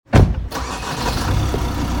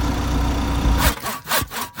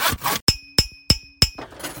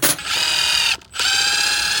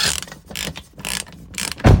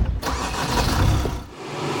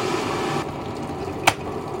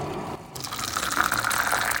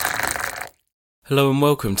Hello and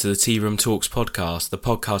welcome to the Tea Room Talks podcast, the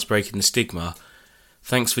podcast breaking the stigma.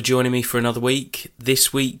 Thanks for joining me for another week.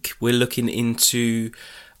 This week we're looking into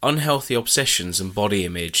unhealthy obsessions and body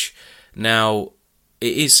image. Now,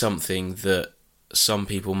 it is something that some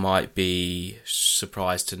people might be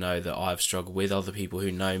surprised to know that I've struggled with. Other people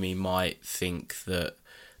who know me might think that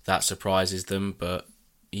surprises them, but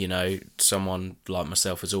you know, someone like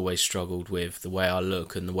myself has always struggled with the way I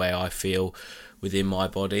look and the way I feel within my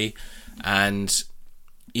body. And,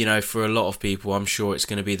 you know, for a lot of people, I'm sure it's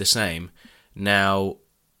going to be the same. Now,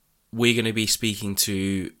 we're going to be speaking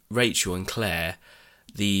to Rachel and Claire,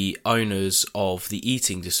 the owners of the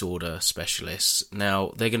eating disorder specialists.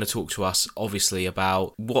 Now, they're going to talk to us, obviously,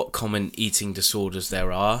 about what common eating disorders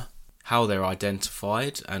there are, how they're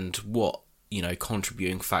identified, and what, you know,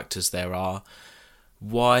 contributing factors there are,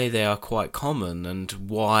 why they are quite common and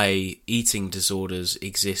why eating disorders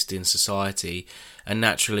exist in society. And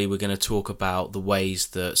naturally, we're going to talk about the ways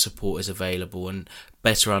that support is available and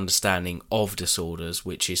better understanding of disorders,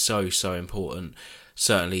 which is so important,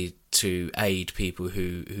 certainly to aid people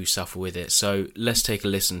who suffer with it. So let's take a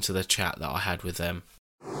listen to the chat that I had with them.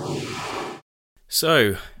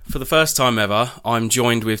 So, for the first time ever, I'm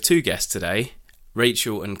joined with two guests today,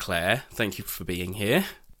 Rachel and Claire. Thank you for being here.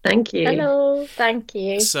 Thank you. Hello, thank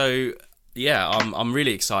you. So, yeah, I'm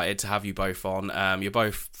really excited to have you both on. You're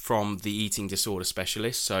both from the eating disorder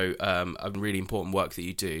specialist, so a really important work that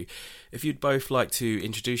you do. If you'd both like to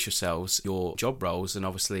introduce yourselves, your job roles, and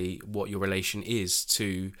obviously what your relation is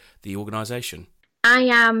to the organisation. I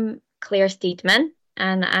am Claire Steedman,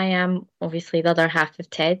 and I am obviously the other half of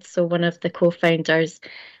TED, so one of the co-founders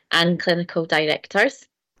and clinical directors.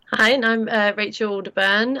 Hi, and I'm Rachel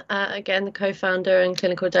Alderburn, again, the co-founder and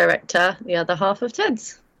clinical director, the other half of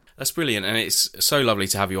TEDS. That's brilliant, and it's so lovely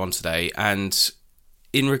to have you on today. And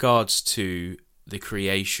in regards to the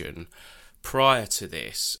creation, prior to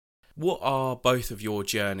this, what are both of your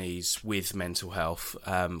journeys with mental health?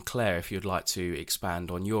 Claire, if you'd like to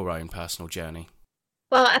expand on your own personal journey.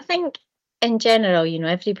 Well, I think in general, you know,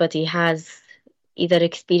 everybody has either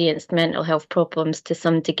experienced mental health problems to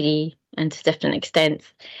some degree and to different extents,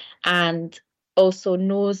 and also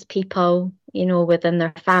knows people, you know, within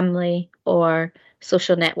their family or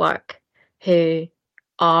social network who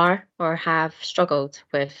are or have struggled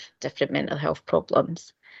with different mental health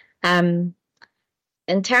problems. In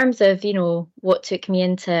terms of, you know, what took me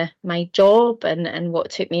into my job and what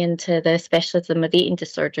took me into the specialism of eating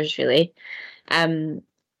disorders, really,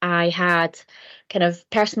 I had kind of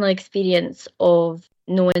personal experience of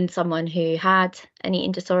knowing someone who had an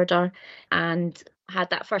eating disorder and had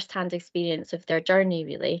that first-hand experience of their journey,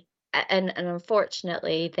 really. And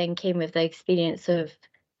unfortunately then came with the experience of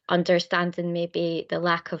understanding maybe the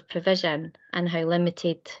lack of provision and how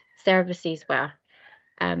limited services were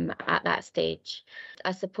at that stage.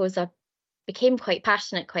 I suppose I became quite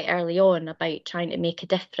passionate quite early on about trying to make a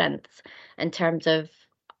difference in terms of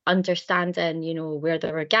understanding, you know, where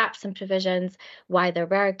there were gaps in provisions, why there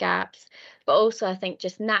were gaps, but also I think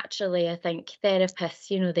just naturally, I think therapists,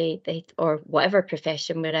 you know, they or whatever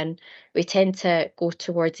profession we're in, we tend to go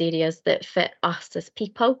towards areas that fit us as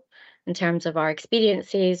people in terms of our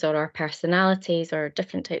experiences or our personalities or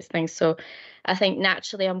different types of things. So I think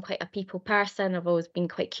naturally I'm quite a people person. I've always been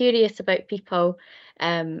quite curious about people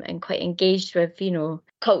and quite engaged with, you know,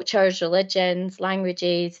 cultures, religions,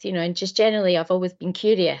 languages, you know, and just generally I've always been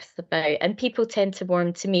curious about, and people tend to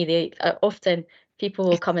warm to me. They often people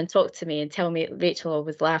will come and talk to me and tell me, Rachel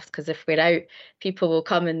always laughs because if we're out, people will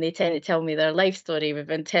come and they tend to tell me their life story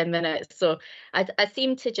within 10 minutes. So I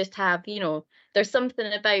seem to just have, you know, there's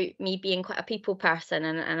something about me being quite a people person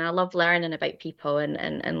and I love learning about people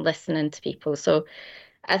and listening to people. So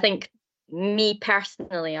I think me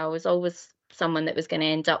personally, I was always someone that was going to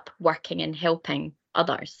end up working and helping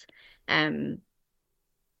others. And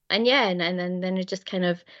yeah, and then it just kind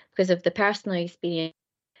of, because of the personal experience,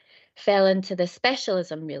 fell into the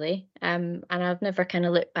specialism really. And I've never kind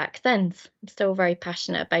of looked back since. I'm still very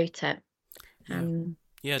passionate about it.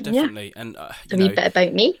 Yeah, definitely. Yeah. And a wee bit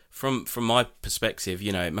about me. From my perspective,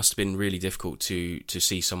 you know, it must have been really difficult to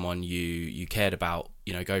see someone you cared about,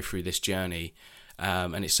 you know, go through this journey.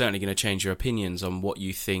 And it's certainly going to change your opinions on what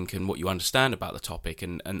you think and what you understand about the topic.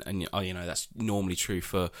 And you know, that's normally true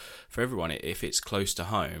for everyone. If it's close to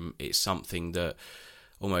home, it's something that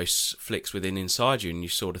almost flicks within inside you, and you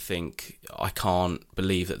sort of think, I can't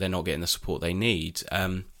believe that they're not getting the support they need.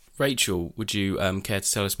 Rachel, would you care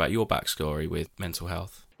to tell us about your backstory with mental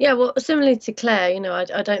health? Yeah, well, similarly to Claire,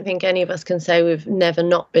 I don't think any of us can say we've never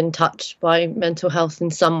not been touched by mental health in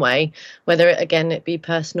some way, whether it be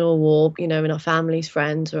personal or, in our families,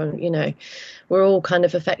 friends, or, we're all kind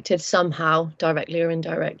of affected somehow, directly or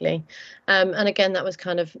indirectly. And again, that was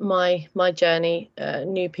kind of my journey.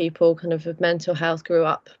 Knew people kind of with mental health, grew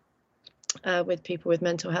up with people with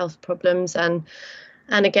mental health problems. And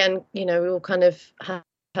again, we all kind of have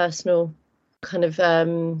personal kind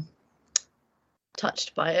of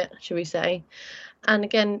touched by it, should we say. And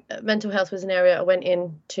again, mental health was an area I went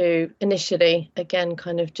into initially, again,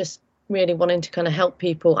 kind of just really wanting to kind of help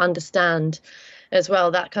people understand as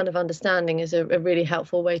well. That kind of understanding is a really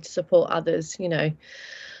helpful way to support others,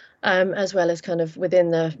 as well as kind of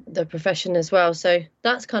within the profession as well. So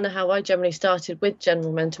that's kind of how I generally started with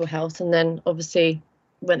general mental health, and then obviously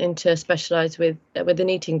went into specialise with the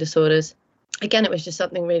eating disorders. Again, it was just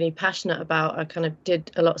something really passionate about. I kind of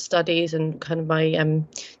did a lot of studies and kind of my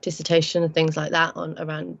dissertation and things like that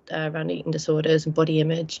around eating disorders and body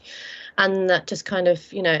image. And that just kind of,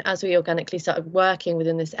 as we organically started working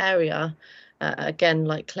within this area, again,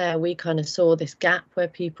 like Claire, we kind of saw this gap where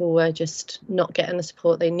people were just not getting the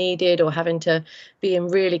support they needed, or having to be in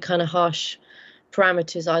really kind of harsh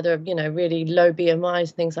parameters, either, really low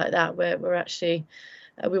BMIs, things like that, where we're actually,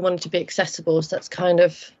 we wanted to be accessible. So that's kind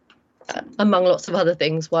of, among lots of other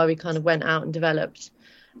things, why we kind of went out and developed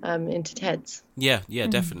into TEDS. Yeah,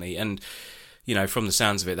 definitely. And, from the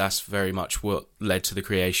sounds of it, that's very much what led to the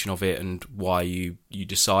creation of it, and why you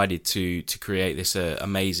decided to create this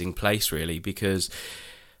amazing place, really, because,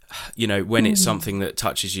 when it's something that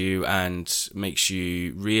touches you and makes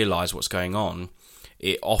you realise what's going on,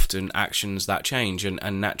 it often actions that change.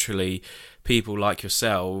 And naturally, people like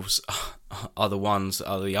yourselves are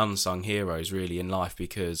the unsung heroes, really, in life,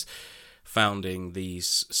 because founding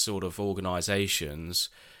these sort of organisations,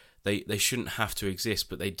 they shouldn't have to exist,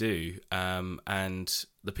 but they do, and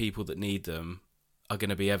the people that need them are going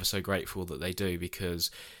to be ever so grateful that they do, because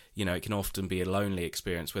it can often be a lonely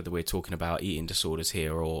experience, whether we're talking about eating disorders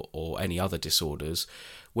here or any other disorders,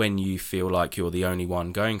 when you feel like you're the only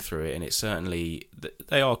one going through it. And it's certainly,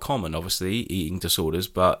 they are common, obviously, eating disorders,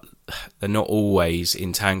 but they're not always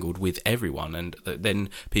entangled with everyone, and then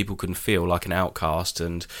people can feel like an outcast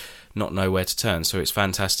and not know where to turn. So it's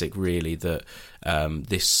fantastic, really, that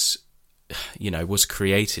this was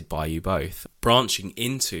created by you both. Branching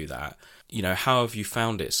into that, how have you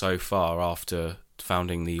found it so far after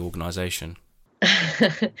founding the organisation?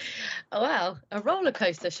 Wow, a roller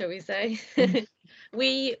coaster, shall we say?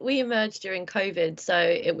 We emerged during COVID, so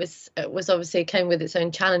it was obviously, came with its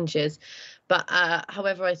own challenges, but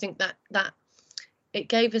however, I think that it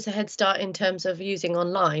gave us a head start in terms of using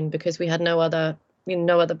online, because we had no other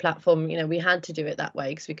platform. We had to do it that way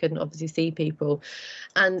because we couldn't obviously see people,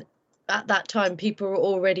 and at that time people were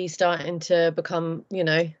already starting to become,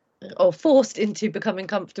 or forced into becoming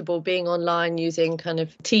comfortable being online, using kind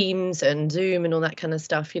of Teams and Zoom and all that kind of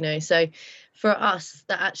stuff, so for us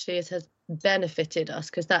that actually has benefited us,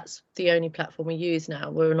 because that's the only platform we use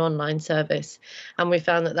now. We're an online service, and we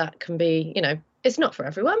found that can be, it's not for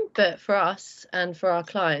everyone, but for us and for our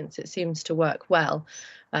clients it seems to work well,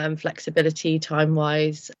 flexibility time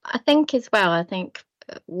wise. I think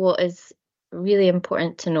what is really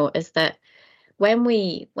important to note is that when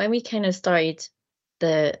we kind of started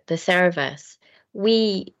the service,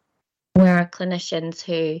 we were clinicians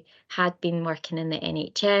who had been working in the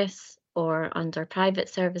NHS or under private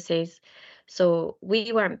services. So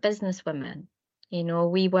we weren't businesswomen,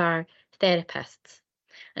 we were therapists.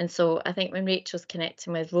 And so I think when Rachel's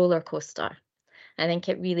connecting with roller coaster, I think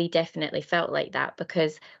it really definitely felt like that,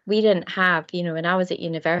 because we didn't have, when I was at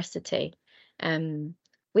university,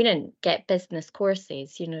 we didn't get business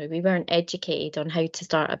courses, we weren't educated on how to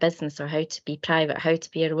start a business or how to be private, how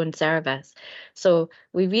to be our own service. So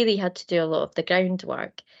we really had to do a lot of the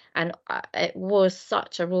groundwork. And it was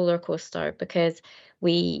such a roller coaster, because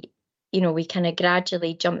we kind of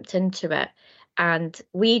gradually jumped into it, and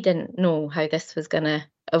we didn't know how this was going to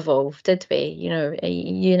evolve, did we?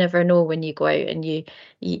 You never know when you go out and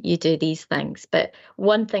you do these things. But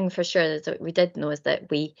one thing for sure is that we did know is that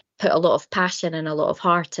we put a lot of passion and a lot of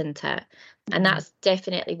heart into it, and that's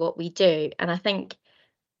definitely what we do. And I think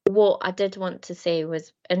what I did want to say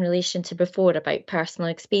was, in relation to before about personal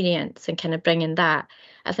experience and kind of bringing that,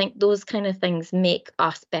 I think those kind of things make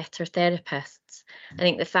us better therapists. I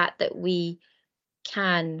think the fact that we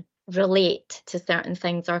can relate to certain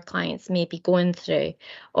things our clients may be going through,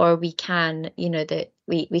 or we can, that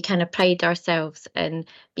we kind of pride ourselves in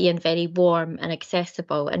being very warm and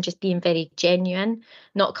accessible and just being very genuine,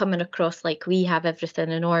 not coming across like we have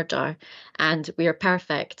everything in order and we're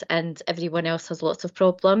perfect and everyone else has lots of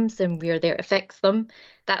problems and we're there to fix them.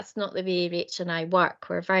 That's not the way Rach and I work.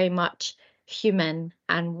 We're very much human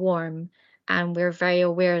and warm, and we're very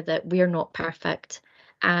aware that we're not perfect.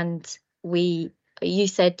 And you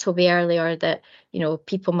said, Toby, earlier that,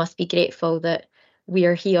 people must be grateful that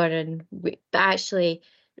we're here. But actually,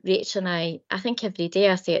 Rach and I think every day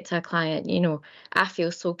I say it to a client, I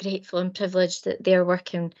feel so grateful and privileged that they're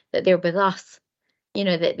with us,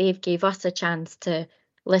 that they've gave us a chance to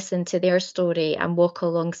listen to their story and walk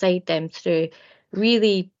alongside them through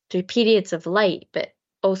periods of light, but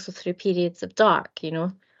also through periods of dark,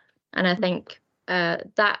 And I think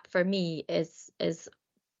that for me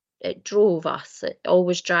it drove us, it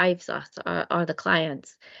always drives us, are the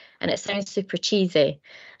clients. And it sounds super cheesy,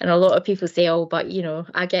 and a lot of people say, oh, but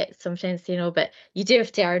I get some friends saying, but you do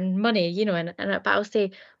have to earn money, but I'll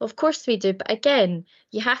say, of course we do, but again,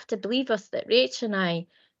 you have to believe us that Rachel and I,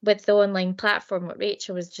 with the online platform, what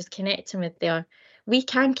Rachel was just connecting with there, we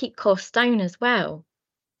can keep costs down as well.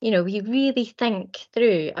 We really think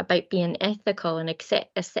through about being ethical and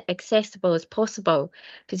accessible as possible,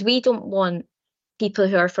 because we don't want people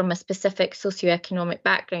who are from a specific socioeconomic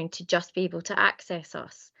background to just be able to access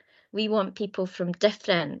us. We want people from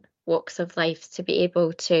different walks of life to be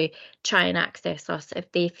able to try and access us if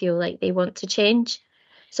they feel like they want to change.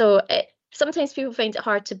 So sometimes people find it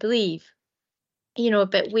hard to believe,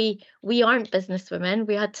 but we aren't businesswomen.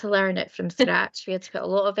 We had to learn it from scratch. We had to put a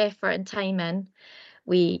lot of effort and time in.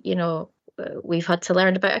 We've had to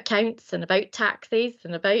learn about accounts and about taxes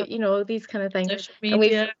and about these kind of things, social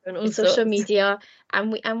media and social media,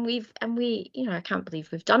 and we I can't believe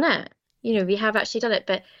we've done it. We have actually done it.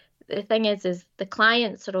 But the thing is the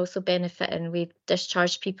clients are also benefiting. We've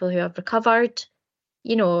discharged people who have recovered,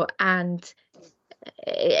 and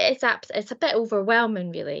it's a bit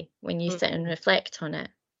overwhelming really when you sit and reflect on it.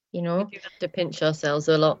 We do have to pinch ourselves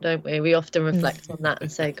a lot, don't we? We often reflect on that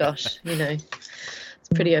and say, gosh, it's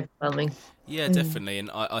pretty overwhelming. Yeah, definitely. And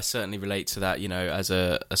I certainly relate to that, as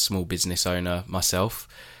a small business owner myself.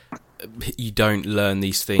 You don't learn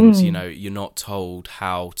these things, you're not told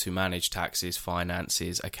how to manage taxes,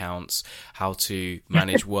 finances, accounts, how to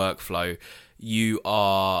manage workflow. You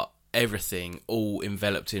are everything all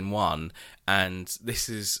enveloped in one. And this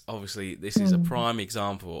is a prime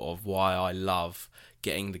example of why I love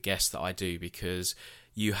getting the guests that I do, because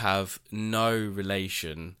you have no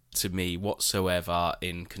relation to me whatsoever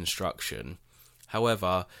in construction.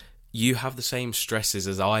 However, you have the same stresses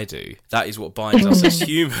as I do. That is what binds us as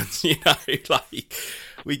humans, like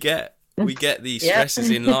we get these stresses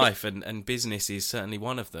in life, and business is certainly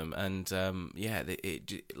one of them. And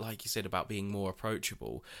it like you said about being more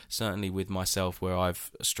approachable, certainly with myself, where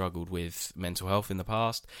I've struggled with mental health in the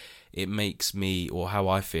past, it makes me, or how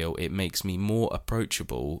I feel, it makes me more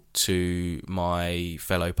approachable to my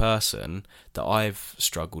fellow person that I've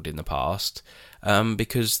struggled in the past,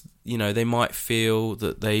 because they might feel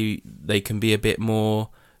that they can be a bit more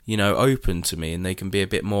open to me, and they can be a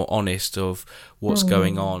bit more honest of what's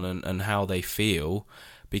going on and how they feel,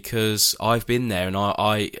 because I've been there. And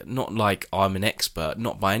I not like I'm an expert,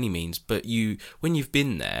 not by any means, but when you've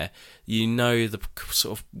been there, the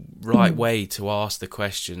sort of right way to ask the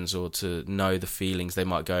questions, or to know the feelings they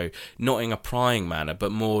might go, not in a prying manner,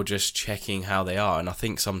 but more just checking how they are. And I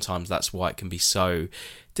think sometimes that's why it can be so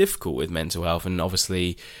difficult with mental health. And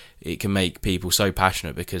obviously it can make people so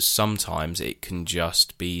passionate, because sometimes it can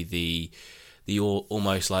just be the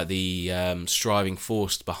almost like the striving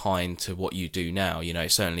force behind to what you do now.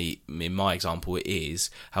 Certainly in my example it is.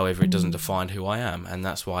 However, it doesn't define who I am, and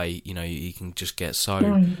that's why you can just get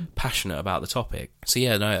so passionate about the topic. So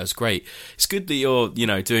yeah, no, it was great. It's good that you're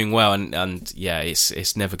doing well, and yeah,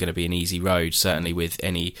 it's never going to be an easy road, certainly with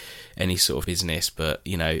any sort of business. But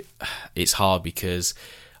it's hard because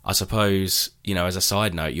I suppose as a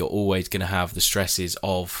side note, you're always going to have the stresses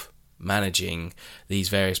of managing these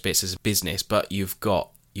various bits as a business, but you've got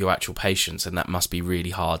your actual patients, and that must be really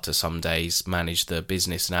hard to some days manage the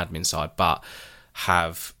business and admin side, but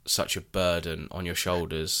have such a burden on your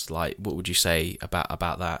shoulders. Like, what would you say about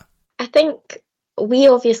that? I think we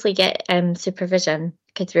obviously get supervision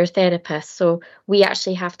because we're therapists, so we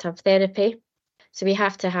actually have to have therapy, so we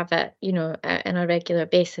have to have it on a regular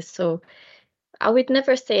basis. So I would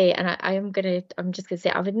never say, and I'm just gonna say,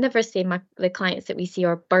 I would never say the clients that we see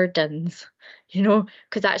are burdens,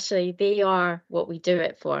 because actually they are what we do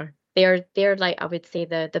it for. They're like, I would say,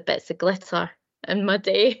 the bits of glitter in my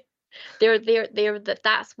day,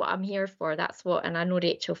 That's what I'm here for. That's what, and I know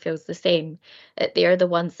Rachel feels the same, that they're the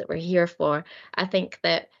ones that we're here for. I think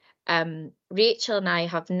that Rachel and I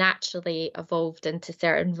have naturally evolved into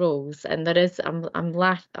certain roles, and there is,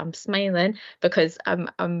 I'm smiling because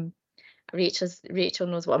Rachel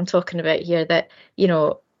knows what I'm talking about here, that, you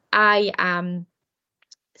know, I am,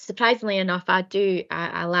 surprisingly enough,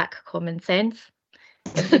 I lack common sense.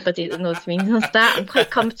 Everybody that knows me knows that. I'm quite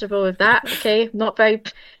comfortable with that. Okay, not very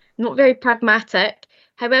pragmatic.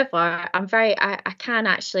 However, I can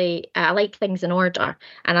actually, I like things in order,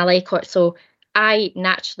 and I like it. So I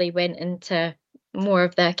naturally went into more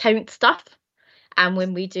of the account stuff. And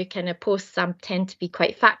when we do kind of posts, I tend to be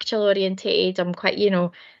quite factual orientated. I'm quite,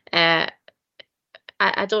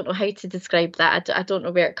 I don't know how to describe that. I don't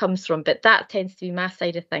know where it comes from, but that tends to be my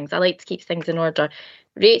side of things. I like to keep things in order.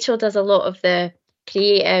 Rachel does a lot of the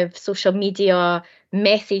creative, social media,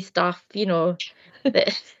 messy stuff,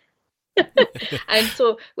 that and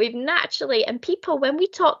so we've naturally, and people, when we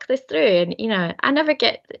talk this through, and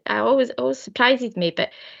it always surprises me, but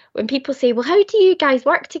when people say, well, how do you guys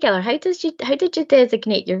work together? How did you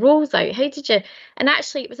designate your roles out? And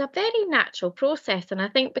actually it was a very natural process. And I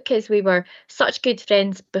think because we were such good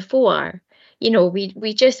friends before,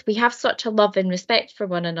 we have such a love and respect for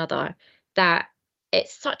one another, that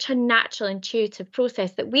it's such a natural, intuitive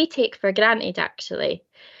process that we take for granted, actually,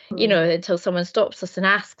 until someone stops us and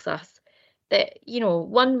asks us. That,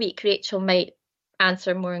 1 week Rachel might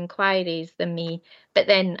answer more inquiries than me, but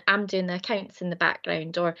then I'm doing the accounts in the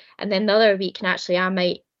background, and then the other week, and actually I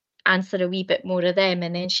might answer a wee bit more of them,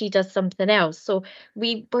 and then she does something else. So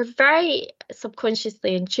we were very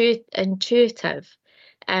subconsciously intuitive,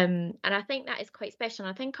 and I think that is quite special.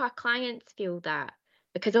 And I think our clients feel that,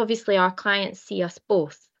 because obviously our clients see us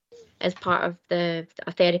both as part of a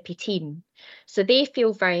therapy team. So they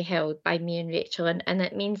feel very held by me and Rachel, and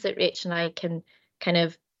it means that Rachel and I can kind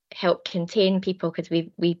of help contain people, because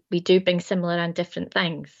we do bring similar and different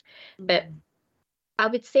things. But I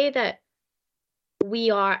would say that we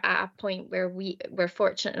are at a point where we're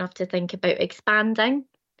fortunate enough to think about expanding.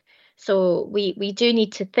 So we do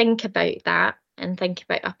need to think about that and think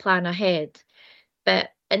about a plan ahead. But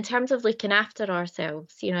in terms of looking after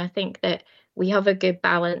ourselves, I think that we have a good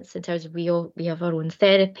balance in terms of we have our own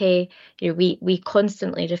therapy. We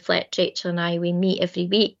constantly reflect, Rachel and I. We meet every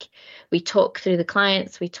week. We talk through the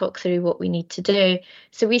clients. We talk through what we need to do.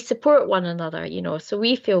 So we support one another. So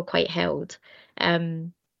we feel quite held.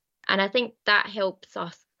 And I think that helps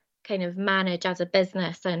us kind of manage as a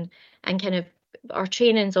business, and kind of our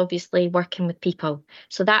training's obviously working with people.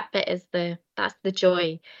 So that bit that's the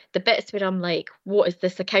joy. The bits where I'm like, what is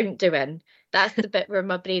this account doing? That's the bit where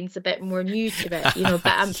my brain's a bit more new to it,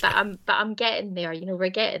 but I'm getting there, we're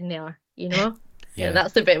getting there, Yeah,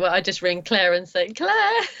 that's the bit where I just ring Claire and say,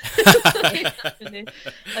 Claire.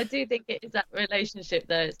 I do think it is that relationship,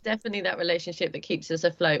 though. It's definitely that relationship that keeps us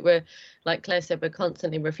afloat. We're, like Claire said, we're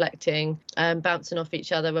constantly reflecting and bouncing off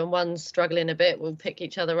each other. When one's struggling a bit, we'll pick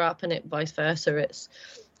each other up, and it vice versa. It's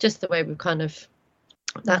just the way we've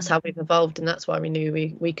that's how we've evolved, and that's why we knew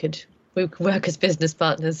we could work as business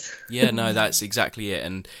partners. Yeah, no, that's exactly it.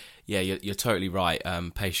 And yeah, you're totally right.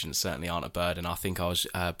 Patients certainly aren't a burden. I think I was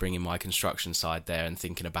bringing my construction side there and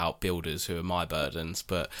thinking about builders who are my burdens.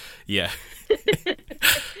 But yeah.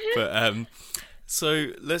 So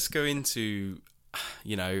let's go into,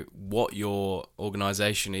 what your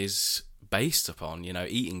organisation is based upon,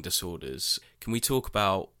 eating disorders. Can we talk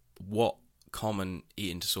about what common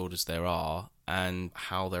eating disorders there are and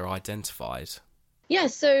how they're identified? Yeah,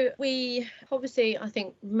 so I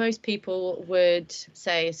think most people would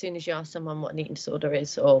say, as soon as you ask someone what an eating disorder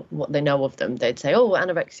is or what they know of them, they'd say,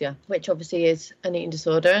 anorexia, which obviously is an eating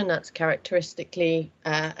disorder. And that's characteristically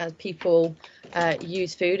as people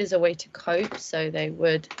use food as a way to cope. So they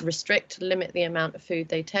would limit the amount of food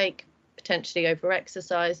they take, potentially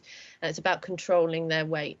over-exercise. And it's about controlling their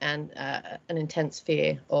weight and an intense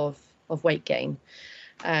fear of weight gain.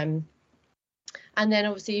 And then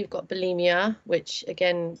obviously you've got bulimia, which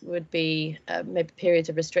again would be maybe periods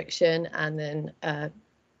of restriction, and then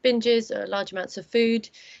binges or large amounts of food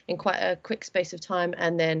in quite a quick space of time,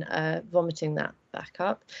 and then vomiting that back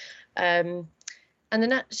up. And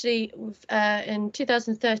then actually in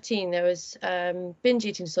 2013 there was binge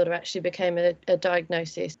eating disorder actually became a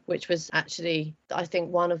diagnosis, which was actually, I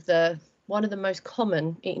think, one of the most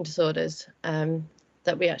common eating disorders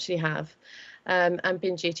that we actually have. And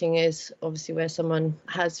binge eating is obviously where someone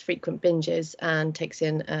has frequent binges and takes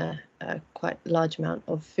in a quite large amount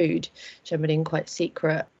of food, generally in quite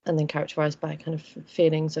secret, and then characterised by kind of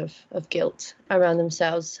feelings of guilt around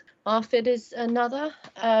themselves. ARFID is another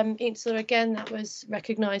eating disorder, again, that was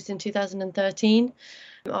recognised in 2013.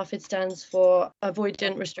 ARFID stands for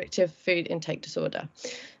Avoidant Restrictive Food Intake Disorder.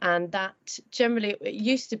 And that generally, it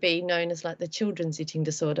used to be known as like the children's eating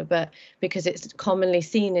disorder, but because it's commonly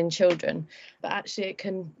seen in children, but actually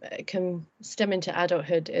it can stem into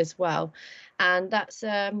adulthood as well. And that's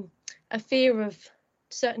a fear of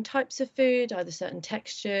certain types of food, either certain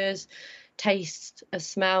textures, tastes,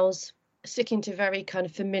 smells, sticking to very kind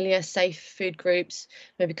of familiar, safe food groups,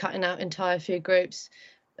 maybe cutting out entire food groups,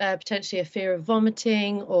 potentially a fear of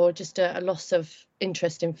vomiting, or just a loss of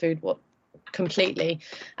interest in food completely.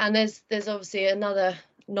 And there's obviously another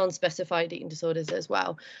non-specified eating disorders as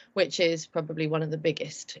well, which is probably one of the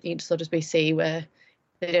biggest eating disorders we see, where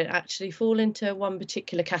they don't actually fall into one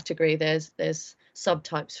particular category. There's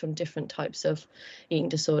subtypes from different types of eating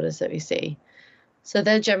disorders that we see. So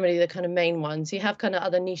they're generally the kind of main ones. You have kind of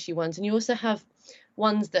other niche ones, and you also have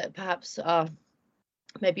ones that perhaps are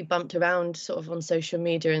maybe bumped around sort of on social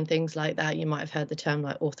media and things like that. You might have heard the term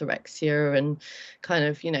like orthorexia and kind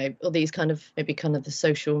of, all these kind of maybe kind of the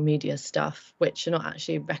social media stuff, which are not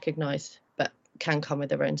actually recognised, but can come with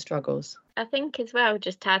their own struggles. I think as well,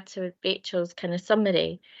 just to add to Rachel's kind of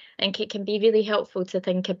summary, I think it can be really helpful to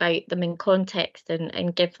think about them in context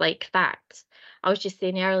and give like facts. I was just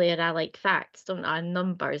saying earlier, I like facts, don't I, and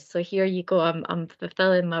numbers. So here you go, I'm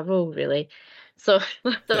fulfilling my role really. So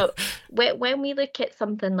when we look at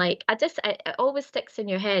something like, it always sticks in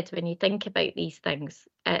your head when you think about these things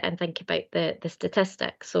and think about the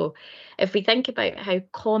statistics. So if we think about how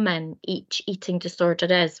common each eating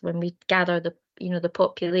disorder is, when we gather the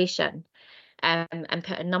population and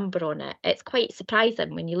put a number on it, it's quite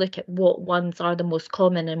surprising when you look at what ones are the most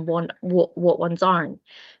common and what ones aren't.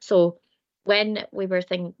 So when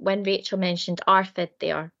Rachel mentioned ARFID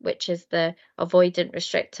there, which is the Avoidant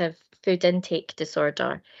Restrictive Food Intake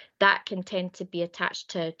Disorder, that can tend to be attached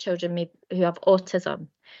to children who have autism.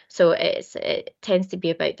 So it tends to be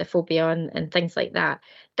about the phobia and things like that.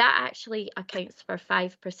 That actually accounts for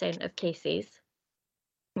 5% of cases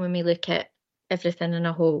when we look at everything in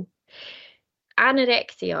a whole.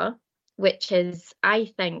 Anorexia, which is, I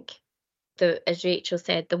think, as Rachel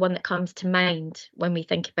said, the one that comes to mind when we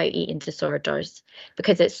think about eating disorders,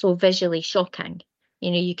 because it's so visually shocking.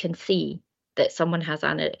 You can see that someone has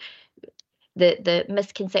the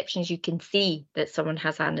misconceptions, you can see that someone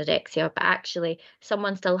has anorexia, but actually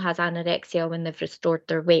someone still has anorexia when they've restored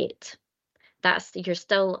their weight. You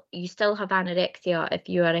still have anorexia if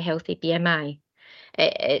you are a healthy BMI.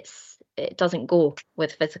 It doesn't go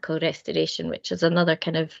with physical restoration, which is another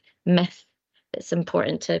kind of myth that's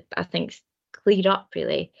important to, I think, clear up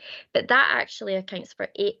really. But that actually accounts for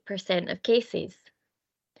 8% of cases.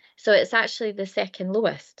 So it's actually the second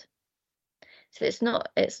lowest. So it's not,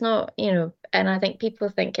 and I think people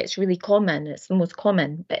think it's really common, it's the most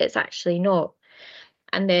common, but it's actually not.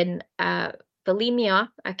 And then bulimia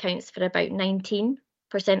accounts for about 19%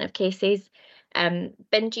 of cases.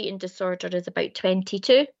 Binge eating disorder is about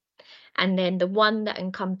 22%. And then the one that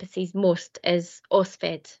encompasses most is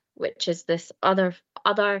OSFED, which is this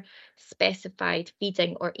other specified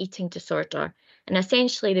feeding or eating disorder. And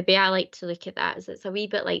essentially the way I like to look at that is it's a wee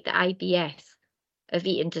bit like the IBS of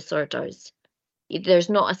eating disorders. There's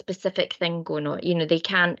not a specific thing going on. They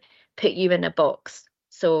can't put you in a box.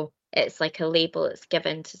 So it's like a label that's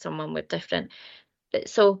given to someone with different.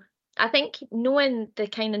 So I think knowing the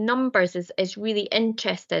kind of numbers is really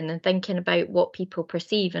interesting, and thinking about what people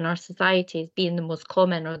perceive in our society as being the most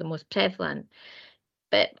common or the most prevalent.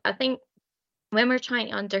 But I think when we're trying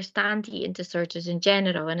to understand eating disorders in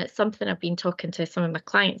general, and it's something I've been talking to some of my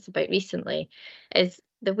clients about recently, is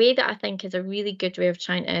the way that I think is a really good way of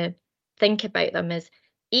trying to think about them is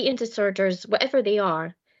eating disorders, whatever they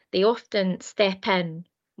are, they often step in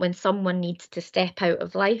when someone needs to step out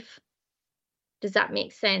of life. Does that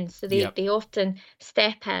make sense? So they often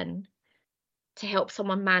step in to help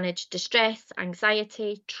someone manage distress,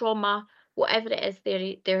 anxiety, trauma, whatever it is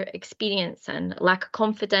they're experiencing, lack of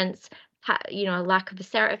confidence, lack of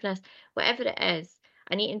assertiveness, whatever it is.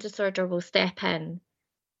 An eating disorder will step in,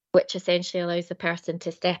 which essentially allows the person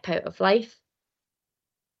to step out of life.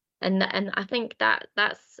 And I think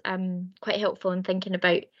that's quite helpful in thinking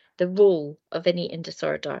about the role of an eating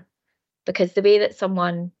disorder, because the way that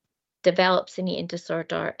someone develops an eating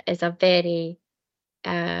disorder is a very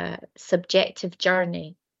subjective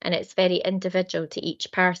journey, and it's very individual to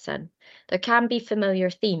each person. There can be familiar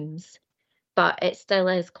themes, but it still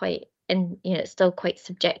is it's still quite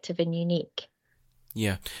subjective and unique.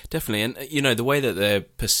 Yeah, definitely. And, the way that they're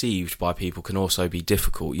perceived by people can also be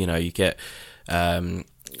difficult. You get,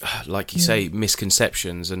 like you say,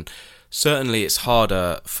 misconceptions. And certainly it's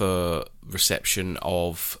harder for reception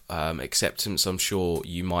of acceptance. I'm sure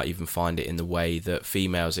you might even find it in the way that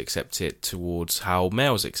females accept it towards how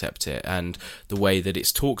males accept it, and the way that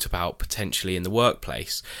it's talked about potentially in the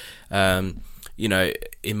workplace. You know,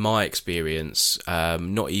 in my experience,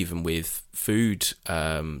 not even with food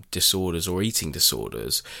disorders or eating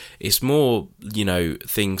disorders, it's more, you know,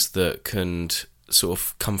 things that can sort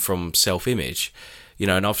of come from self-image. You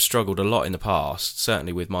know, and I've struggled a lot in the past,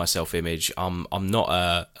 certainly with my self-image. I'm not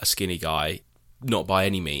a skinny guy, not by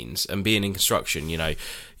any means. And being in construction, you know,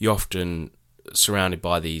 you're often surrounded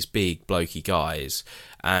by these big blokey guys,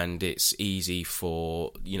 and it's easy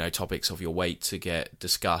for, you know, topics of your weight to get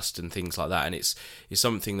discussed and things like that. And it's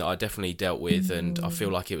something that I definitely dealt with, and I feel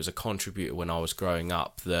like it was a contributor when I was growing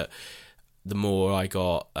up, that the more I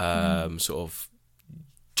got sort of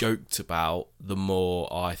joked about, the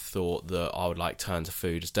more I thought that I would like turn to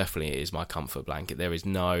food. As definitely it is my comfort blanket. There is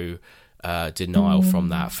no denial from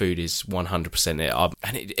that. Food is 100% it.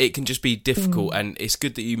 And it can just be difficult. And it's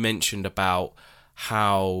good that you mentioned about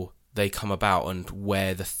how they come about and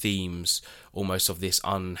where the themes almost of this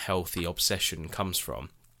unhealthy obsession comes from,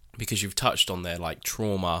 because you've touched on there, like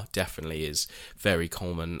trauma definitely is very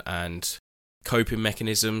common, and coping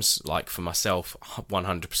mechanisms, like for myself,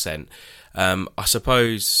 100%. I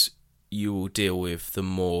suppose you will deal with the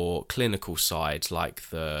more clinical side, like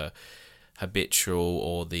the habitual,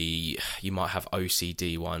 or you might have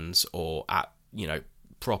OCD ones, or you know,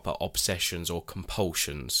 proper obsessions or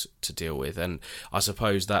compulsions to deal with. And I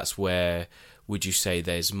suppose that's where, would you say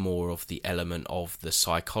there's more of the element of the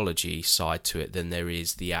psychology side to it than there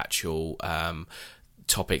is the actual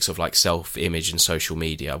topics of like self-image and social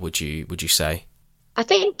media, would you say? I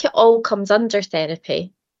think it all comes under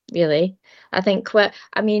therapy, really. I think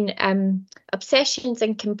obsessions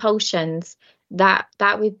and compulsions,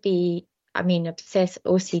 that would be,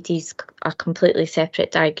 OCDs are completely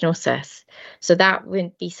separate diagnosis. So that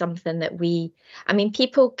wouldn't be something that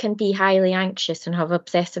people can be highly anxious and have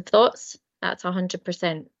obsessive thoughts. That's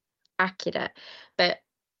 100% accurate. But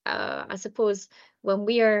I suppose when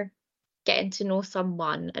we are getting to know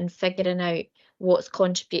someone and figuring out what's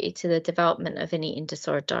contributed to the development of an eating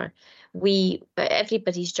disorder,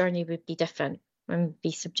 everybody's journey would be different and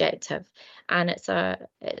be subjective. And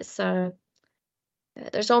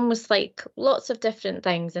there's almost like lots of different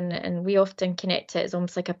things, and we often connect it as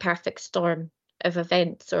almost like a perfect storm of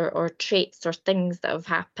events or traits or things that have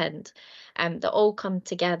happened that all come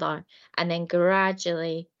together, and then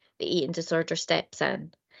gradually the eating disorder steps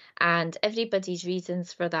in. And everybody's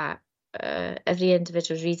reasons for that, every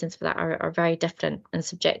individual's reasons for that are very different and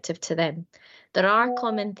subjective to them. There are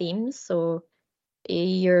common themes, so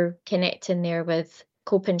you're connecting there with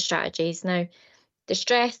coping strategies. Now, the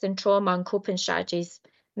stress and trauma and coping strategies,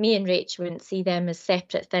 me and Rach wouldn't see them as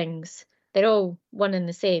separate things. They're all one and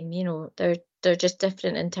the same, you know, they're just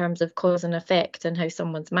different in terms of cause and effect and how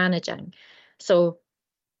someone's managing. So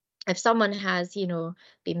if someone has, you know,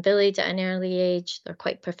 been bullied at an early age, they're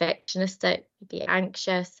quite perfectionistic, maybe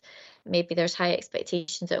anxious, maybe there's high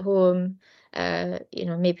expectations at home,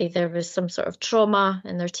 maybe there was some sort of trauma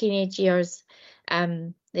in their teenage years,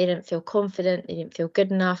 they didn't feel confident, they didn't feel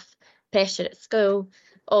good enough, pressure at school,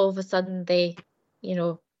 all of a sudden they, you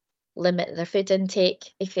know, limit their food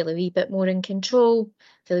intake, they feel a wee bit more in control,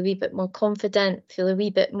 feel a wee bit more confident, feel a wee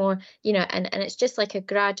bit more, you know, and it's just like a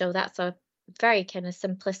gradual, that's a very kind of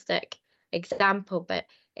simplistic example, but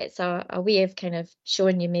it's a way of kind of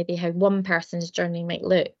showing you maybe how one person's journey might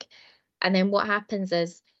look. And then what happens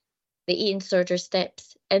is the eating disorder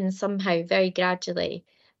steps in somehow very gradually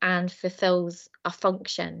and fulfills a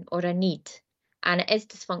function or a need. And it is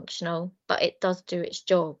dysfunctional, but it does do its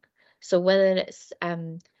job. So whether it's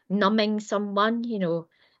numbing someone, you know,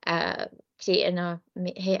 helping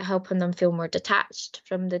them feel more detached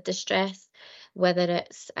from the distress, whether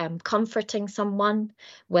it's comforting someone,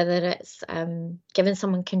 whether it's giving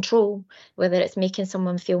someone control, whether it's making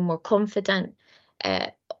someone feel more confident,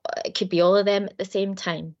 it could be all of them at the same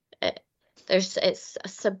time. It's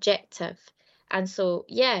subjective. And so,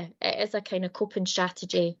 yeah, it is a kind of coping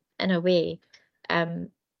strategy in a way. And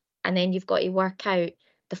then you've got to work out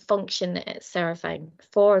the function that it's serving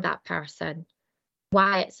for that person,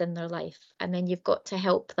 why it's in their life. And then you've got to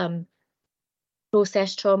help them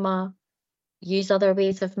process trauma, use other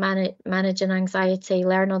ways of managing anxiety,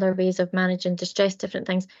 learn other ways of managing distress, different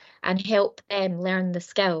things, and help them learn the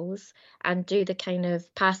skills and do the kind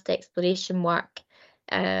of past exploration work,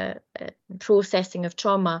 processing of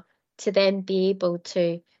trauma, to then be able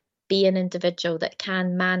to be an individual that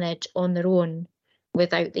can manage on their own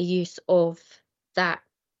without the use of that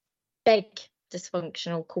big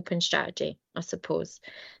dysfunctional coping strategy, I suppose.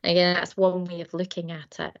 Again, that's one way of looking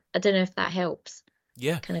at it. I don't know if that helps.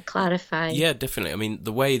 Yeah. Kind of clarify. Yeah, definitely. I mean,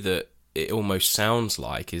 the way that it almost sounds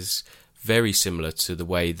like is very similar to the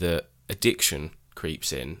way that addiction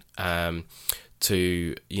creeps in,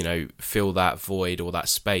 to, you know, fill that void or that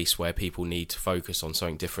space where people need to focus on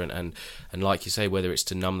something different. And like you say, whether it's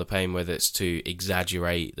to numb the pain, whether it's to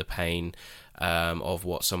exaggerate the pain of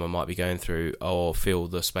what someone might be going through, or fill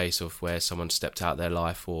the space of where someone stepped out of their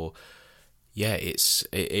life, or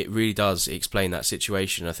it really does explain that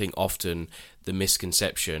situation. I think often the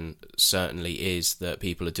misconception certainly is that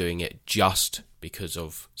people are doing it just because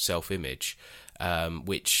of self-image,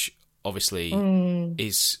 which obviously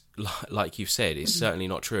is, like you've said, is certainly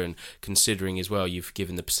not true. And considering as well, you've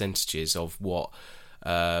given the percentages of what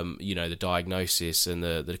you know, the diagnosis and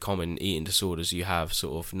the common eating disorders you have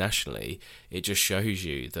sort of nationally, it just shows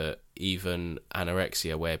you that even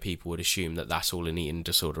anorexia, where people would assume that that's all an eating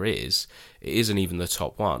disorder is, it isn't even the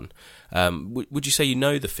top one. Would you say you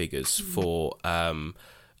know the figures for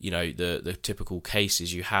you know, the typical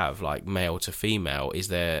cases you have, like male to female? Is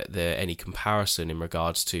there any comparison in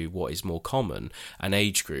regards to what is more common, and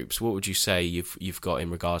age groups? What would you say you've got in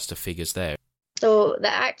regards to figures there? So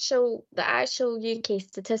the actual UK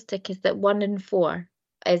statistic is that 1 in 4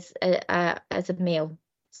 is a male.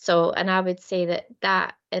 So, and I would say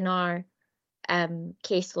that in our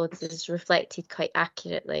caseloads is reflected quite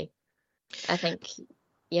accurately. I think,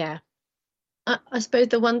 yeah. I suppose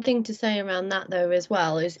the one thing to say around that, though, as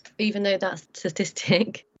well, is even though that's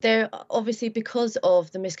statistic, there obviously, because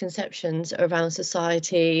of the misconceptions around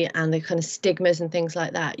society and the kind of stigmas and things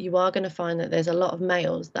like that, you are going to find that there's a lot of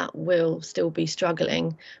males that will still be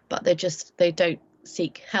struggling, but they don't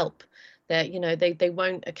seek help. They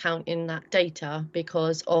won't account in that data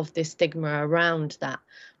because of this stigma around that,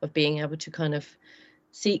 of being able to kind of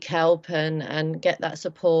seek help and get that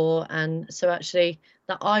support. And so actually,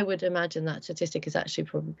 that I would imagine that statistic is actually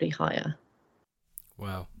probably higher.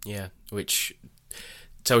 Wow, yeah, which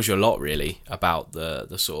tells you a lot really about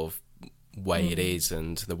the sort of way it is,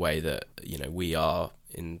 and the way that, you know, we are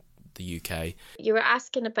in the UK. You were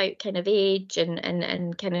asking about kind of age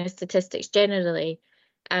and kind of statistics generally,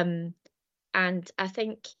 and I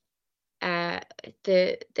think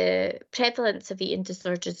the prevalence of eating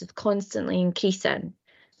disorders is constantly increasing.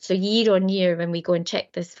 So year on year, when we go and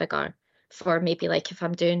check this figure for maybe like if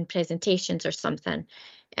I'm doing presentations or something,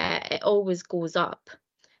 it always goes up.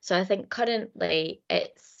 So I think currently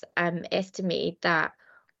it's estimated that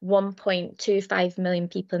 1.25 million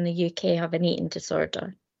people in the UK have an eating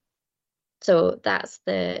disorder. So that's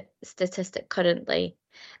the statistic currently,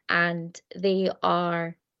 and that's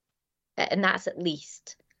at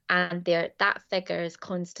least, and that figure is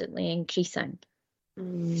constantly increasing.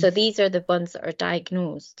 So these are the ones that are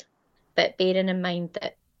diagnosed, but bearing in mind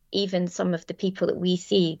that even some of the people that we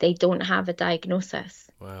see, they don't have a diagnosis.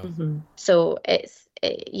 Wow. So it's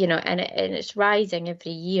rising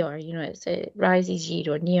every year. You know, it rises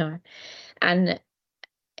year on year, and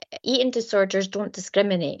eating disorders don't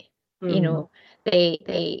discriminate. You know,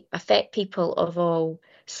 they affect people of all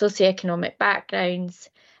socioeconomic backgrounds,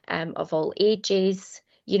 of all ages,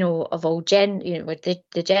 you know, of all with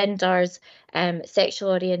the genders,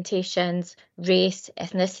 sexual orientations, race,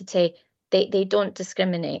 ethnicity. They don't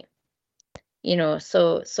discriminate, you know.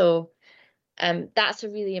 So that's a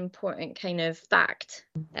really important kind of fact,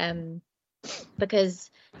 because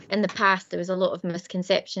in the past there was a lot of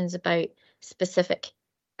misconceptions about specific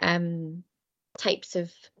types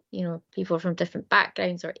of, you know, people from different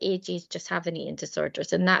backgrounds or ages just having eating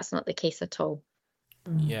disorders, and that's not the case at all.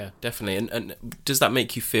 Yeah, definitely. And does that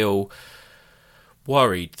make you feel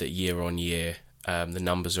worried that year on year the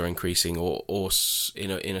numbers are increasing, or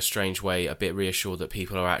in a strange way a bit reassured that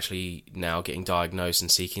people are actually now getting diagnosed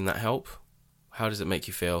and seeking that help? How does it make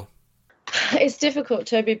you feel? It's difficult,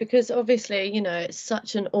 Toby, because obviously, you know, it's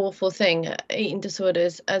such an awful thing. Eating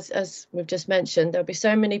disorders, as we've just mentioned, there'll be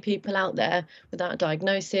so many people out there without a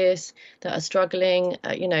diagnosis that are struggling,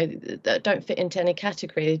 you know, that don't fit into any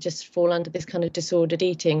category. They just fall under this kind of disordered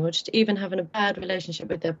eating, or just even having a bad relationship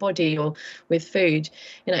with their body or with food.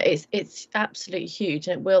 You know, it's absolutely huge,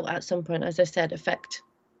 and it will at some point, as I said, affect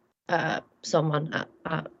someone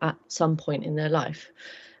at some point in their life,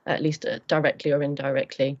 at least directly or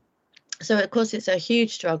indirectly. So, of course, it's a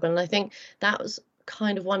huge struggle. And I think that was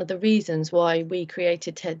kind of one of the reasons why we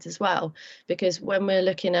created TEDS as well, because when we're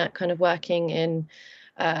looking at kind of working in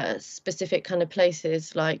specific kind of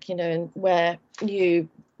places, like, you know, where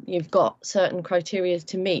you've got certain criteria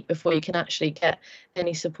to meet before you can actually get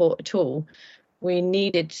any support at all, we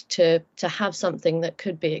needed to have something that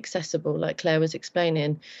could be accessible, like Claire was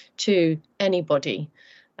explaining, to anybody.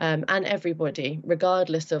 And everybody,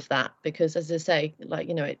 regardless of that, because as I say, like,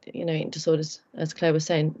 eating disorders, as Claire was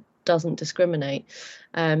saying, doesn't discriminate.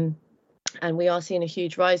 And we are seeing a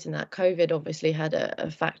huge rise in that. COVID obviously had a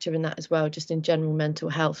factor in that as well, just in general mental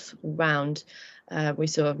health all round. We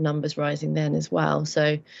saw numbers rising then as well.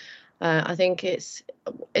 So I think it's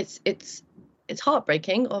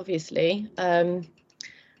heartbreaking, obviously.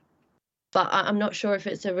 But I'm not sure if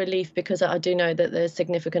it's a relief, because I do know that there's a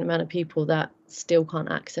significant amount of people that still can't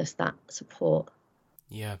access that support.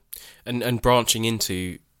 Yeah. And branching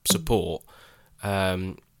into support,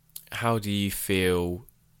 how do you feel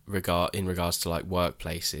in regards to like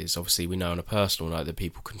workplaces? Obviously, we know on a personal note that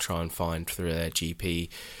people can try and find through their GP,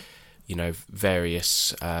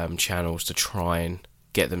 various channels to try and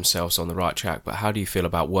get themselves on the right track. But how do you feel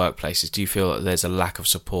about workplaces? Do you feel that there's a lack of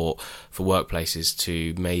support for workplaces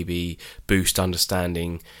to maybe boost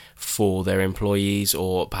understanding for their employees,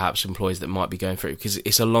 or perhaps employees that might be going through it? Because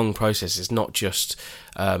it's a long process. It's not just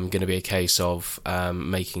going to be a case of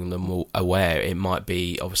making them all aware. It might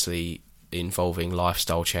be obviously involving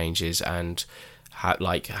lifestyle changes and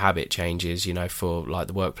habit changes, for like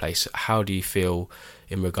the workplace. How do you feel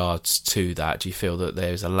in regards to that? Do you feel that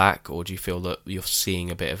there's a lack, or do you feel that you're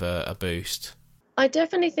seeing a bit of a boost? I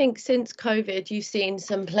definitely think since COVID, you've seen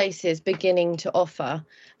some places beginning to offer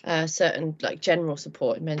certain like general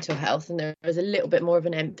support in mental health, and there is a little bit more of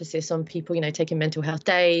an emphasis on people, taking mental health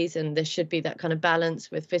days, and there should be that kind of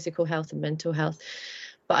balance with physical health and mental health.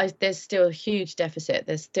 But there's still a huge deficit.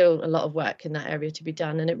 There's still a lot of work in that area to be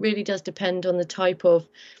done. And it really does depend on the type of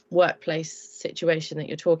workplace situation that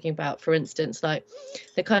you're talking about. For instance, like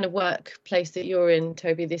the kind of workplace that you're in,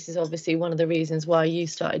 Toby, this is obviously one of the reasons why you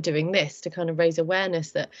started doing this, to kind of raise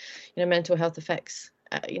awareness that, mental health affects,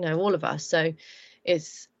 all of us. So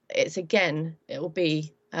it's again, it will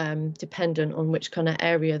be dependent on which kind of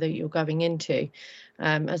area that you're going into.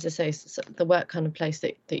 As I say, the work kind of place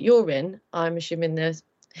that you're in, I'm assuming there's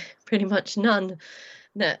pretty much none,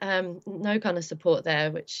 no kind of support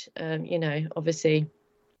there, which obviously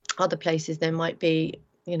other places there might be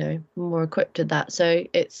more equipped to that. So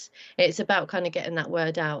it's about kind of getting that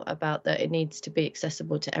word out about that it needs to be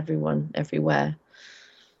accessible to everyone everywhere.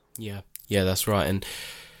 Yeah that's right. And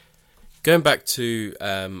going back to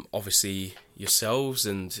obviously yourselves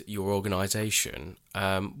and your organisation,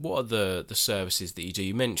 what are the services that you do?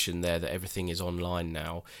 You mentioned there that everything is online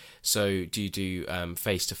now. So do you do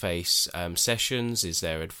face-to-face sessions? Is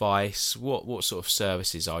there advice? What sort of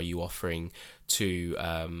services are you offering to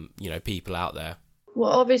people out there?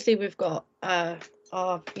 Well, obviously we've got our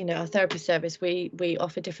therapy service. We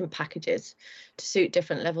offer different packages to suit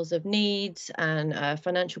different levels of needs and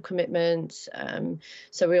financial commitments.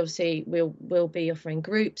 So we'll be offering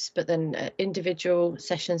groups, but then individual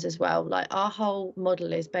sessions as well. Like our whole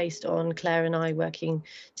model is based on Claire and I working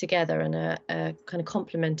together and kind of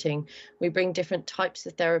complementing. We bring different types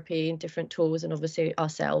of therapy and different tools, and obviously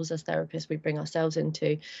ourselves as therapists, we bring ourselves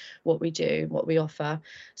into what we do, what we offer,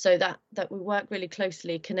 so that we work really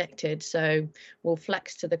closely connected. So we'll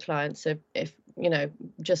flex to the client. So if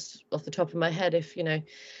just off the top of my head, if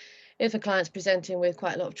a client's presenting with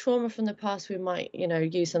quite a lot of trauma from the past, we might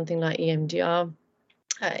use something like EMDR.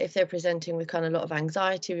 If they're presenting with kind of a lot of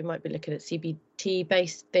anxiety, we might be looking at CBT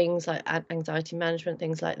based things like anxiety management,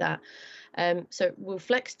 things like that. So we'll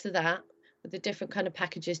flex to that with the different kind of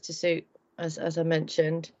packages to suit, as I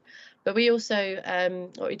mentioned. But we also,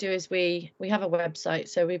 what we do is we have a website,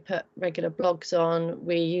 so we put regular blogs on,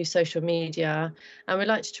 we use social media, and we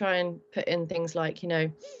like to try and put in things like,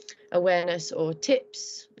 awareness or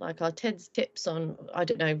tips, like our TED's tips on,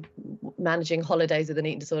 managing holidays with an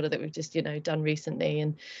eating disorder that we've just, done recently,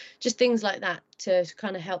 and just things like that to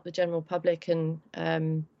kind of help the general public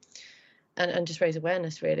and just raise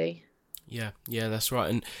awareness, really. Yeah, that's right.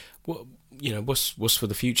 And what's for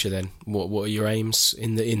the future then? What are your aims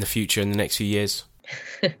in the future in the next few years?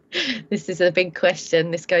 This is a big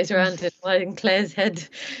question. This goes around in Claire's head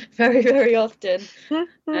very, very often.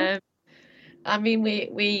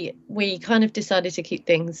 We kind of decided to keep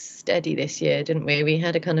things steady this year, didn't we? We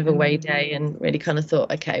had a kind of away day and really kind of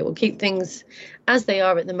thought, okay, we'll keep things as they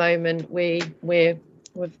are at the moment. We're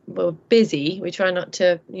busy. We try not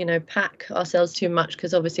to, pack ourselves too much,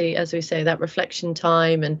 because obviously, as we say, that reflection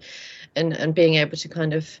time and being able to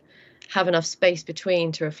kind of have enough space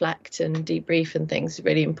between to reflect and debrief and things is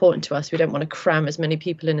really important to us. We don't want to cram as many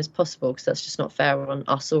people in as possible, because that's just not fair on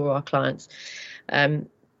us or our clients.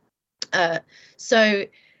 So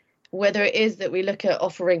whether it is that we look at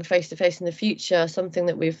offering face-to-face in the future, something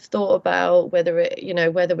that we've thought about,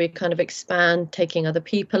 whether we kind of expand taking other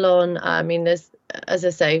people on. I mean, there's, as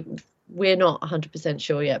I say, we're not 100%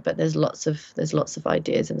 sure yet, but there's lots of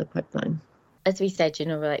ideas in the pipeline. As we said,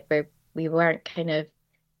 we weren't kind of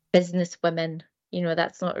business women,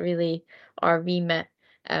 that's not really our remit.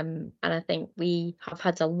 And I think we have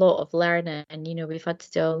had a lot of learning, and we've had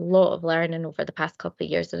to do a lot of learning over the past couple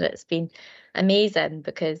of years, and it's been amazing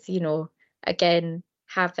because again,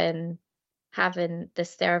 having the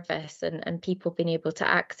service and people being able to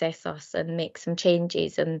access us and make some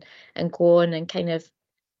changes and go on and kind of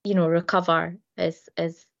recover is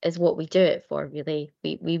what we do it for, really.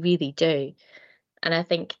 We really do. And I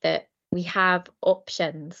think that we have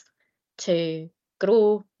options to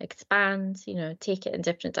grow, expand, take it in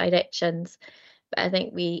different directions. But I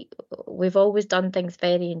think we've always done things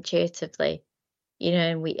very intuitively,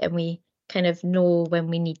 and we kind of know when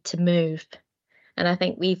we need to move. And I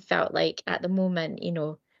think we've felt like at the moment,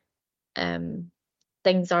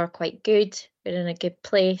 things are quite good. We're in a good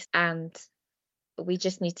place, and we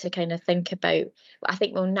just need to kind of think about, I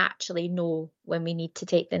think we'll naturally know when we need to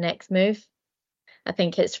take the next move. I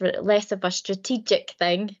think it's less of a strategic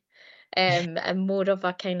thing and more of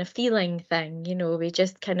a kind of feeling thing. We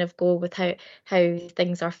just kind of go with how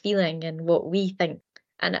things are feeling and what we think.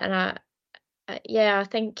 And I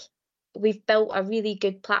think we've built a really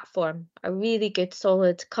good platform, a really good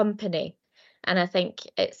solid company. And I think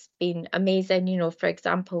it's been amazing, for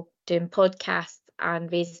example, doing podcasts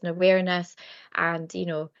and raising awareness and,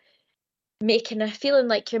 feeling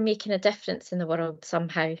like you're making a difference in the world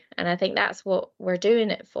somehow. And I think that's what we're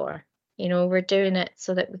doing it for. We're doing it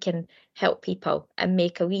so that we can help people and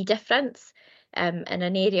make a wee difference in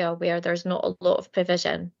an area where there's not a lot of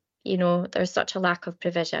provision. There's such a lack of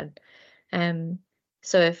provision.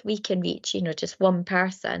 So if we can reach, just one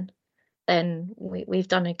person, then we've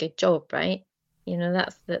done a good job, right?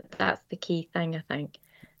 That's the key thing, I think.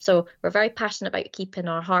 So we're very passionate about keeping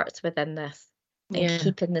our hearts within this and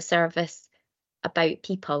keeping the service about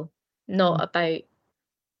people, not about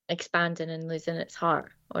expanding and losing its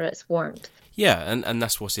heart or its warmth. Yeah, and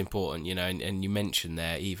that's what's important, and you mentioned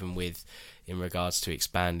there, even in regards to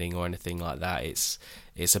expanding or anything like that, it's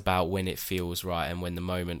about when it feels right and when the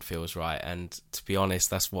moment feels right. And to be honest,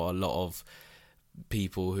 that's what a lot of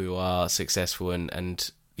people who are successful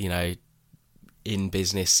and in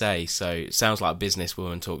business say. So it sounds like a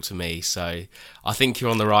businesswoman talk to me, so I think you're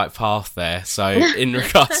on the right path there. So in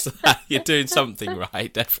regards to that, you're doing something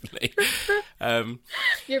right, definitely.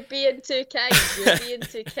 You're being too kind.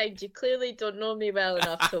 You clearly don't know me well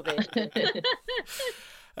enough, Toby.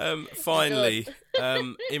 Finally,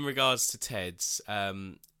 in regards to TEDS,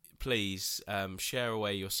 please share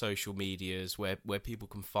away your social medias where people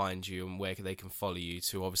can find you and where they can follow you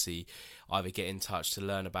to obviously either get in touch to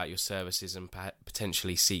learn about your services and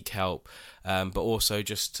potentially seek help, but also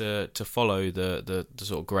just to follow the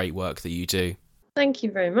sort of great work that you do. Thank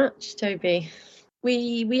you very much, Toby.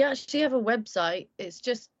 We actually have a website. It's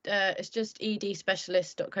just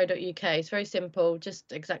edspecialist.co.uk. It's very simple,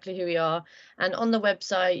 just exactly who we are. And on the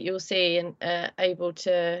website, you'll see and able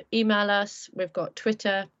to email us. We've got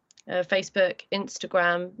Twitter, Facebook,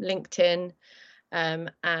 Instagram, LinkedIn,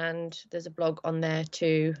 and there's a blog on there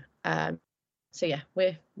too. So yeah,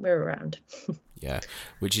 we're around. Yeah,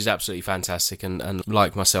 which is absolutely fantastic, and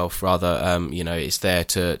like myself, rather, it's there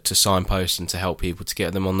to signpost and to help people to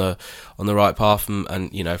get them on the right path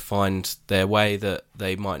and find their way that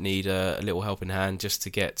they might need a little helping hand just to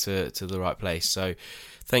get to the right place. So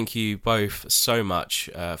thank you both so much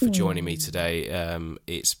for joining me today.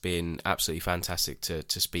 It's been absolutely fantastic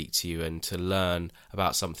to speak to you and to learn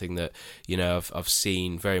about something that I've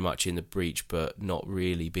seen very much in the breach, but not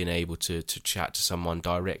really been able to chat to someone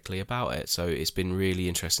directly about it. So it's been really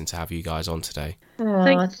interesting to have you guys on today.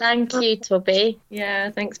 Oh, thank you, Toby. Yeah,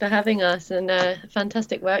 thanks for having us, and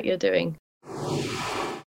fantastic work you're doing.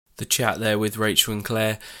 The chat there with Rachel and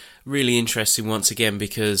Claire, really interesting once again,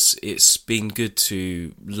 because it's been good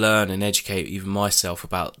to learn and educate even myself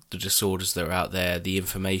about the disorders that are out there, the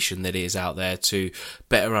information that is out there, to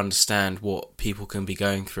better understand what people can be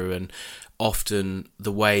going through, and often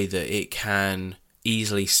the way that it can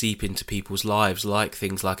easily seep into people's lives, like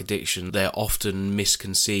things like addiction. They're often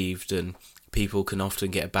misconceived, and people can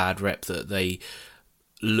often get a bad rep that they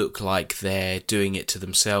look like they're doing it to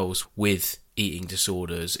themselves with eating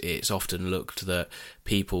disorders. It's often looked that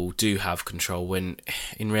people do have control, when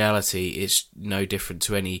in reality it's no different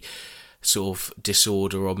to any sort of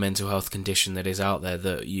disorder or mental health condition that is out there,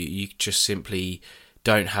 that you just simply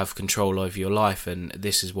don't have control over your life, and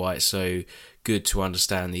this is why it's so good to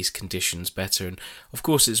understand these conditions better. And of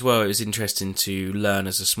course as well, it was interesting to learn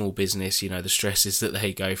as a small business, you know, the stresses that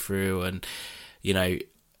they go through, and, you know,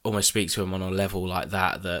 almost speak to them on a level like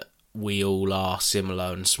that we all are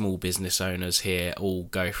similar, and small business owners here all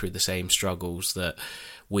go through the same struggles that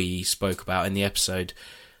we spoke about in the episode.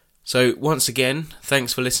 So once again,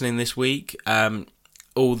 thanks for listening this week.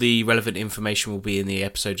 All the relevant information will be in the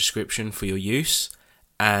episode description for your use,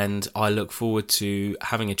 and I look forward to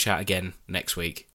having a chat again next week.